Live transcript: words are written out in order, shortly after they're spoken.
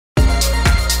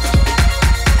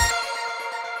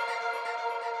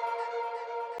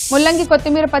ముల్లంగి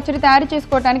కొత్తిమీర పచ్చడి తయారు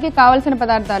చేసుకోవడానికి కావలసిన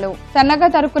పదార్థాలు: సన్నగా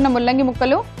తరుక్కున్న ముల్లంగి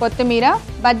ముక్కలు, కొత్తిమీర,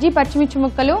 బజ్జీ పచ్చిమిర్చి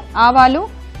ముక్కలు, ఆవాలు,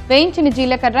 వేయించిన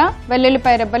జీలకర్ర,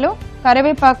 వెల్లుల్లిపాయ రెబ్బలు,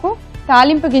 కరివేపాకు,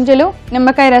 తాలింపు గింజలు,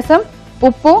 నిమ్మకాయ రసం,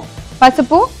 ఉప్పు,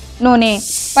 పసుపు, నూనె.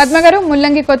 పద్మగారు,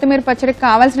 ముల్లంగి కొత్తిమీర పచ్చడికి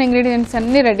కావాల్సిన ఇంగ్రీడియంట్స్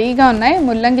అన్ని రెడీగా ఉన్నాయి.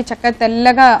 ముల్లంగి చక్కగా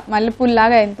తెల్లగా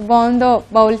మల్లెపూల్లాగా ఎంత బాగుందో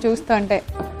బౌల్ చూస్తుంటే.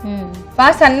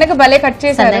 బాగా సన్నగా భలే కట్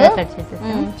చేశారు.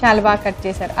 చాలా బాగా కట్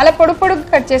చేశారు. అలా పొడుగు పొడుగు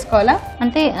కట్ చేసుకోవాలా?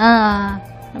 అంటే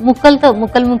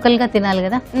ముక్కలుగా తినాలి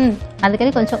కదా,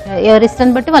 అందుకని కొంచెం ఎవరి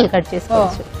ఇష్టం బట్టి వాళ్ళు కట్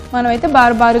చేసుకోవచ్చు. మనం అయితే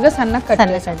బారుగా సన్నగా కట్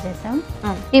చేసాం.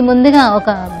 ఈ ముందుగా ఒక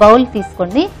బౌల్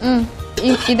తీసుకోండి.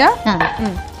 ఇదా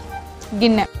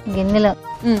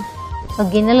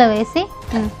గిన్నెలో వేసి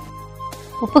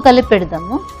ఉప్పు కలిపి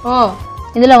పెడదాము.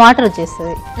 ఇందులో వాటర్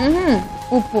వచ్చేస్తుంది.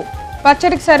 ఉప్పు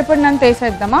పచ్చడికి సరిపడినంత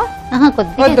వేసేద్దామా?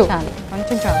 కొద్దిగా చాలు,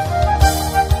 కొంచెం చాలు.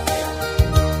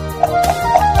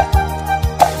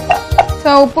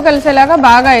 సో ఉప్పు కలిసేలాగా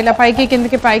బాగా ఇలా పైకి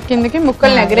కిందకి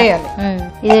ముక్కలు ఎగరేయాలి.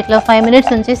 ఇది ఇట్లా 5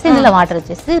 minutes ఉంచేసి ఇందులో వాటర్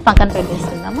వచ్చేసి పక్కన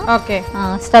పెట్టేస్తున్నాము. ఓకే,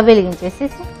 స్టవ్ వెలిగించేసి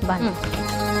బాగా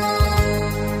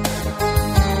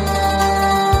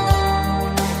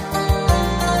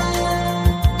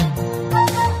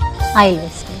ఆయిల్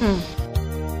వేస్తాం.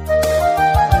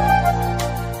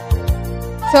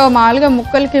 సో మామూలుగా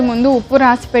ముక్కలకి ముందు ఉప్పు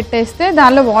రాసి పెట్టేస్తే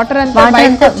దానిలో వాటర్ అంతా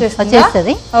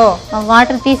వచ్చేస్తుంది.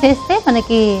 వాటర్ తీసేస్తే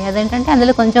మనకి అదేంటంటే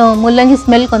అందులో కొంచెం ముల్లంగి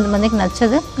స్మెల్ కొంతమందికి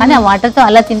నచ్చదు, కానీ ఆ వాటర్ తో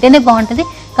అలా తింటేనే బాగుంటది.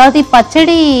 కాబట్టి ఈ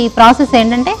పచ్చడి ప్రాసెస్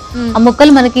ఏంటంటే ఆ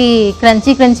ముక్కలు మనకి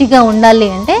క్రంచీగా ఉండాలి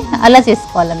అంటే అలా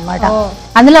చేసుకోవాలన్నమాట.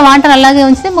 అందులో వాటర్ అలాగే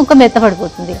ఉంచితే ముక్క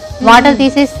మెత్తపడిపోతుంది. వాటర్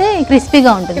తీసేస్తే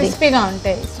క్రిస్పీగా ఉంటుంది.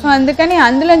 సో అందుకని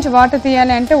అందులోంచి వాటర్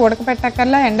తీయాలి అంటే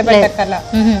ఉడకపెట్టక్కర్లా, ఎండబెట్టక్కర్లా,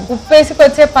 ఉప్పు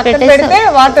వేసుకొచ్చే పక్కన పెడితే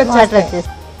వాటర్ వచ్చేస్తాయి.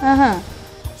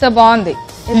 సో బాగుంది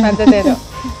ఈ పద్ధతి ఏదో.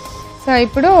 సో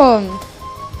ఇప్పుడు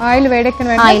ఆయిల్ వేడెక్కిన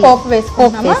వెంటనే పోపు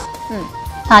వేసుకుంటామా?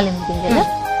 తాలింపు గింజలు,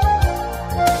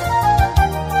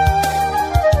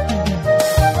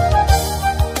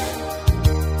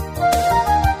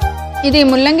 ఇది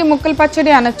ముల్లంగి ముక్కల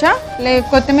పచ్చడి అనొచ్చా?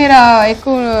 కొత్తిమీర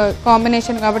ఎక్కువ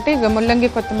కాంబినేషన్ కాబట్టి ముల్లంగి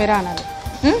కొత్తిమీర అనాలి.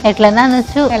 ఎట్లన్నా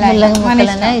అనొచ్చు,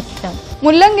 ఇష్టం.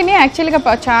 ముల్లంగిని యాక్చువల్గా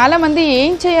చాలా మంది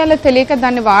ఏం చేయాలో తెలియక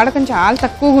దాన్ని వాడకం చాలా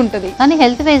తక్కువగా ఉంటుంది, కానీ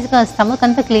హెల్త్ వైజ్ గా స్టమక్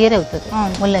అంతా క్లియర్ అవుతుంది.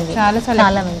 ముల్లంగి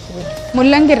చాలా మంచిది.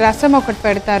 ముల్లంగి రసం ఒకటి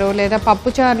పెడతారు, లేదా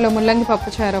పప్పుచారులో ముల్లంగి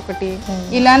పప్పుచారు ఒకటి,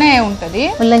 ఇలానే ఉంటది.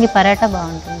 ముల్లంగి పరాటా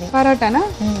బాగుంటుంది. పరాటానా?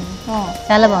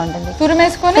 చాలా బాగుంటుంది.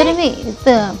 తురిమేసుకొని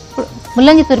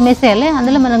ముల్లంగి తురిమేసేయాలి.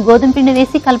 అందులో మనం గోధుమ పిండి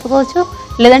వేసి కలుపుకోవచ్చు,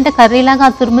 లేదంటే కర్రీలాగా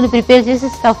ఆ తురుముని ప్రిపేర్ చేసి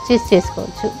స్టఫ్ చేసి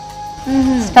చేసుకోవచ్చు.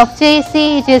 స్టఫ్ చేసి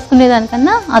చేసుకునే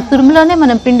దానికన్నా ఆ తురుములోనే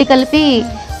మనం పిండి కలిపి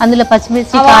అందులో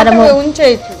పచ్చిమిర్చి, కారము,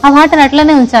 ఆ వాటర్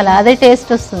అట్లనే ఉంచాలి, అదే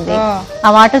టేస్ట్ వస్తుంది.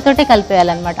 ఆ వాటర్ తోటే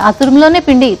కలిపేయాలన్నమాట. ఆ తురుములోనే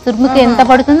పిండి, తురుముకి ఎంత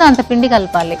పడుతుందో అంత పిండి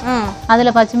కలపాలి.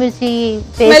 అందులో పచ్చిమిర్చి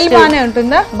పేస్ట్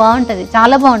బాగుంటది,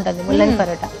 చాలా బాగుంటది ముల్లంగి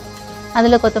పరోటా.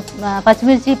 అందులో కొత్త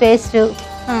పచ్చిమిర్చి పేస్ట్,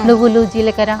 నువ్వులు,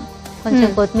 జీలకర్ర, కొంచెం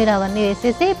కొత్తిమీర అవన్నీ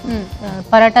వేసేసి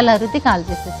పరాటాలు రుద్ది కాల్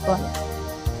చేసేసుకోవాలి.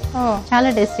 చాలా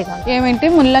టేస్టీగా ఉంటుంది. ఏమేంటి?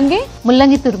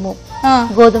 ముల్లంగి తురుము,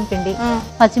 గోధుమ పిండి,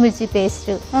 పచ్చిమిర్చి పేస్ట్,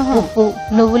 ఉప్పు,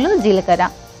 నువ్వులు, జీలకర్ర,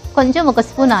 కొంచెం 1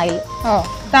 స్పూన్ ఆయిల్.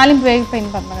 తాలింపు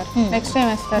వేగిపోయింది పద్మగారు. నెక్స్ట్ ఏం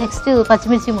వేస్తారు? నెక్స్ట్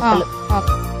పచ్చిమిర్చి ముక్కలు.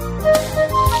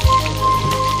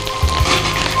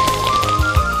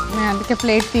 నేను అందుకే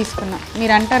ప్లేట్ తీసుకున్నా.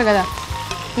 మీరు అంటారు కదా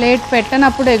ప్లేట్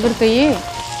పెట్టనప్పుడు ఎగురుతాయి.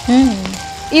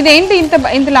 ఇదేంటి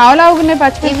ఇంత లావులావుగా ఉన్నాయి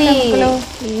పచ్చిమిర్చి?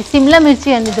 సిమ్లా మిర్చి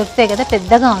అన్ని దొరుకుతాయి కదా,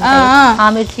 పెద్దగా ఉంటాయి, ఆ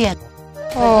మిర్చి అని.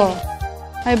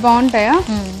 అవి బాగుంటాయా?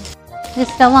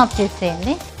 స్టవ్ ఆఫ్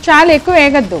చేసేయండి. చాలా ఎక్కువ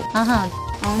వేగద్దు.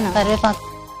 కరివేపాకు.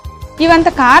 ఇవంత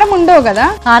కారం ఉండవు కదా?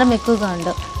 కారం ఎక్కువగా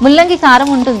ఉండవు. ముల్లంగి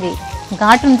కారం ఉంటుంది,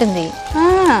 ఘాటు ఉంటుంది,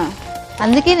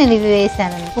 అందుకే నేను ఇవి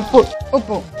వేసాను.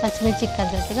 ఉప్పు పచ్చిమిర్చికి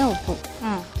తగ్గట్టుగా ఉప్పు,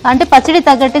 అంటే పచ్చడి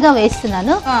తగ్గట్టుగా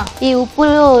వేస్తున్నాను. ఈ ఉప్పు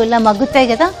ఇలా మగ్గుతాయి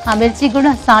కదా, ఆ మిర్చి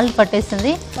కూడా సాల్ట్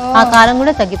పట్టేస్తుంది, ఆ కారం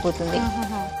కూడా తగ్గిపోతుంది.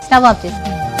 స్టవ్ ఆఫ్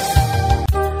చేస్తుంది.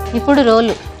 ఇప్పుడు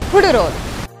రోలు.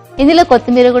 ఇందులో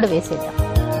కొత్తిమీర కూడా వేసేద్దాం.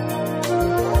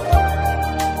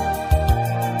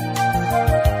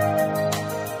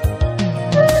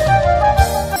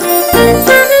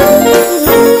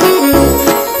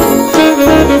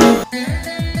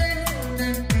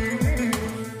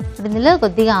 ఇందులో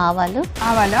కొద్దిగా ఆవాలు,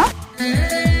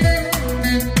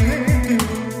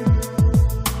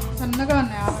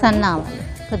 సన్న ఆవాలు,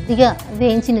 కొద్దిగా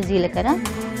వేయించిన జీలకర్ర,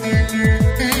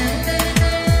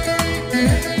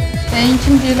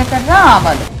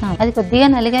 ఆవాలు, అది కొద్దిగా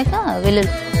నలిగాక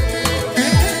వెల్లుల్లి.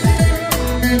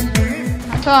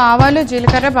 సో ఆవాలు,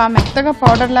 జీలకర్ర బాగా మెత్తగా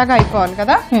పౌడర్ లాగా అయిపోవాలి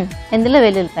కదా. ఇందులో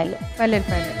వెల్లుల్లిపాయలు.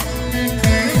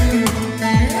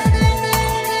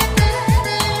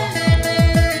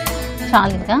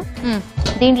 చాలు ఇంకా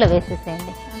దీంట్లో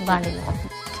వేసేసేయండి బాండీలో.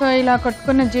 సో ఇలా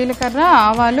కొట్టుకున్న జీలకర్ర,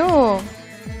 ఆవాలు,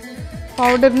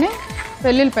 పౌడర్ని,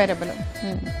 వెల్లుల్లిపాయ రెబ్బలు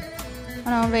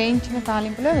మనం వేయించిన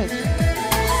తాలింపులో వేసి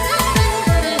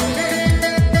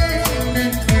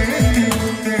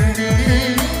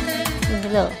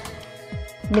ఇందులో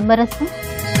నిమ్మరసం,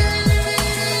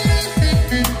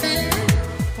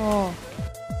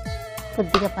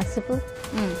 కొద్దిగా పసుపు,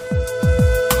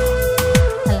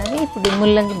 అలాగే ఇప్పుడు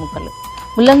ముల్లంగి ముక్కలు.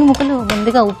 ముల్లంగి ముక్కలు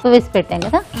ముందుగా ఉప్పు వేసి పెట్టాం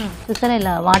కదా, చూసారా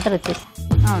ఇలా వాటర్ వచ్చేసి.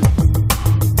 అవును,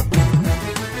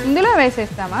 ఇందులో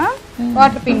వేసేస్తామా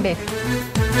వాటర్ పిండేసి.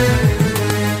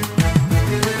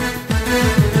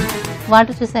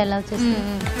 వాటర్ చూసా ఎలా వచ్చేసి.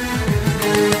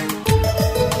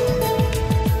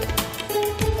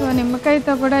 సో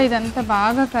నిమ్మకాయతో కూడా ఇదంతా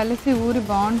బాగా కలిసి ఊరి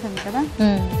బాగుంటుంది కదా.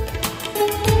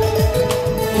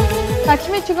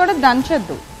 పచ్చిమిర్చి కూడా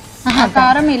దంచొద్దు,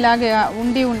 కారం ఇలాగే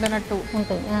ఉండి ఉండనట్టు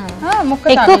ఉంటుంది.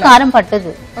 ఎక్కువ కారం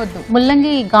పట్టదు, వద్దు.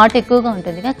 ముల్లంగి ఘాటు ఎక్కువగా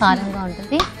ఉంటుంది, కారంగా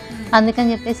ఉంటుంది.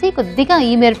 అందుకని చెప్పేసి కొద్దిగా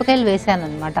ఈ మిరపకాయలు వేసాను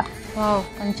అనమాట.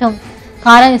 కొంచెం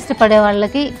కారం ఇష్టపడే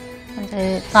వాళ్ళకి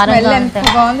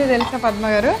బాగుంది తెలుసా పద్మ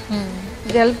గారు.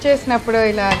 జలుబు చేసినప్పుడు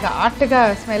ఇలా ఘాటుగా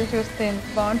స్మెల్ చూస్తే ఎంత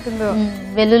బాగుంటుందో.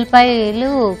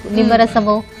 వెల్లుల్లిపాయలు,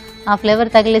 నిమ్మరసము ఆ ఫ్లేవర్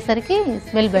తగిలేసరికి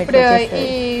స్మెల్ బెటర్. ఈ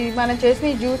మనం చేసిన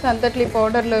ఈ జ్యూస్ అంతట్లో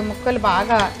పౌడర్ లో ముక్కలు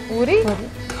బాగా ఊరి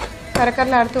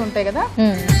కరకరలాడుతూ ఉంటాయి కదా.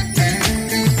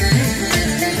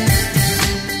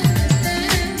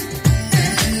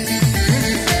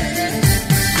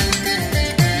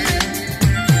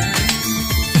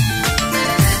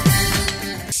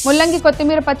 ముల్లంగి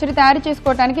కొత్తిమీర పచ్చడి తయారు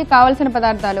చేసుకోవడానికి కావలసిన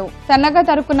పదార్థాలు: సన్నగా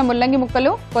తరుక్కున్న ముల్లంగి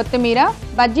ముక్కలు, కొత్తిమీర,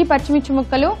 బజ్జీ పచ్చిమిర్చి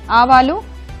ముక్కలు, ఆవాలు,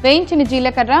 వేయించిన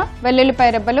జీలకర్ర, వెల్లుల్లిపాయ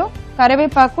రెబ్బలు,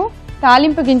 కరివేపాకు,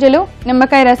 తాలింపు గింజలు,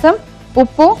 నిమ్మకాయ రసం,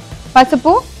 ఉప్పు,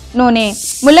 పసుపు, నూనె.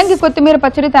 ముల్లంగి కొత్తిమీర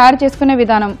పచ్చడి తయారు చేసుకునే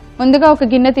విధానం: ముందుగా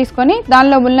ఒక గిన్నె తీసుకొని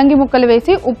దానిలో ముల్లంగి ముక్కలు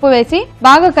వేసి ఉప్పు వేసి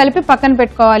బాగా కలిపి పక్కన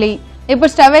పెట్టుకోవాలి. ఇప్పుడు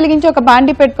స్టవ్ వెలిగించి ఒక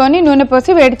బాండి పెట్టుకొని నూనె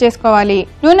పోసి వేడి చేసుకోవాలి.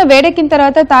 నూనె వేడెక్కిన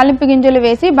తర్వాత తాలింపు గింజలు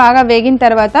వేసి బాగా వేగిన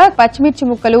తర్వాత పచ్చిమిర్చి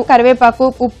ముక్కలు, కరివేపాకు,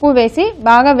 ఉప్పు వేసి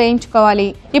బాగా వేయించుకోవాలి.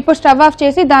 ఇప్పుడు స్టవ్ ఆఫ్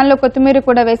చేసి దానిలో కొత్తిమీర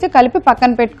కూడా వేసి కలిపి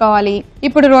పక్కన పెట్టుకోవాలి.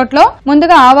 ఇప్పుడు రోట్లో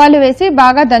ముందుగా ఆవాలు వేసి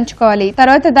బాగా దంచుకోవాలి.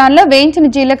 తర్వాత దానిలో వేయించిన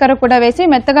జీలకర్ర కూడా వేసి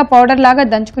మెత్తగా పౌడర్ లాగా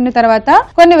దంచుకున్న తర్వాత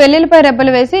కొన్ని వెల్లుల్లిపాయ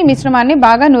రెబ్బలు వేసి మిశ్రమాన్ని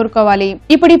బాగా నూరుకోవాలి.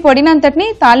 ఇప్పుడు ఈ పొడినంతటిని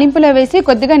తాలింపులో వేసి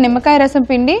కొద్దిగా నిమ్మకాయ రసం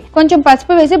పిండి కొంచెం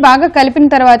పసుపు వేసి బాగా కలిపిన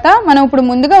తర్వాత మనం ఇప్పుడు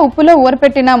ముందుగా ఉప్పులో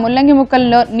ఊరపెట్టిన ముల్లంగి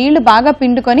ముక్కల్లో నీళ్లు బాగా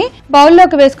పిండుకొని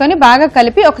బౌల్లోకి వేసుకొని బాగా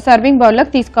కలిపి ఒక సర్వింగ్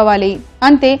బౌల్లోకి తీసుకోవాలి.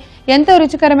 అంతే, ఎంతో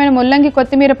రుచికరమైన ముల్లంగి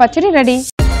కొత్తిమీర పచ్చడి రెడీ.